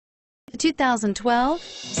The 2012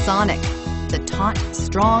 Sonic. The taut,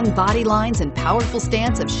 strong body lines and powerful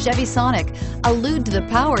stance of Chevy Sonic allude to the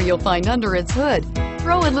power you'll find under its hood.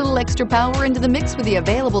 Throw a little extra power into the mix with the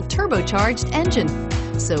available turbocharged engine.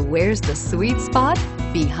 So where's the sweet spot?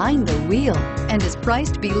 Behind the wheel, and is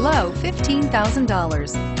priced below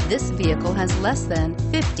 $15,000. This vehicle has less than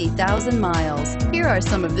 50,000 miles. Here are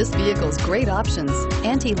some of this vehicle's great options: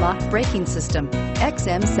 anti-lock braking system,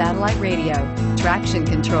 XM satellite radio, traction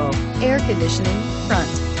control, air conditioning, front,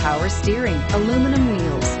 power steering, aluminum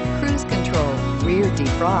wheels, cruise control, rear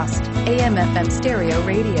defrost, AM/FM stereo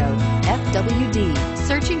radio, FWD.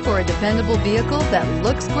 Searching for a dependable vehicle that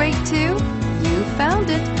looks great too? You found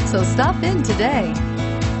it, so stop in today.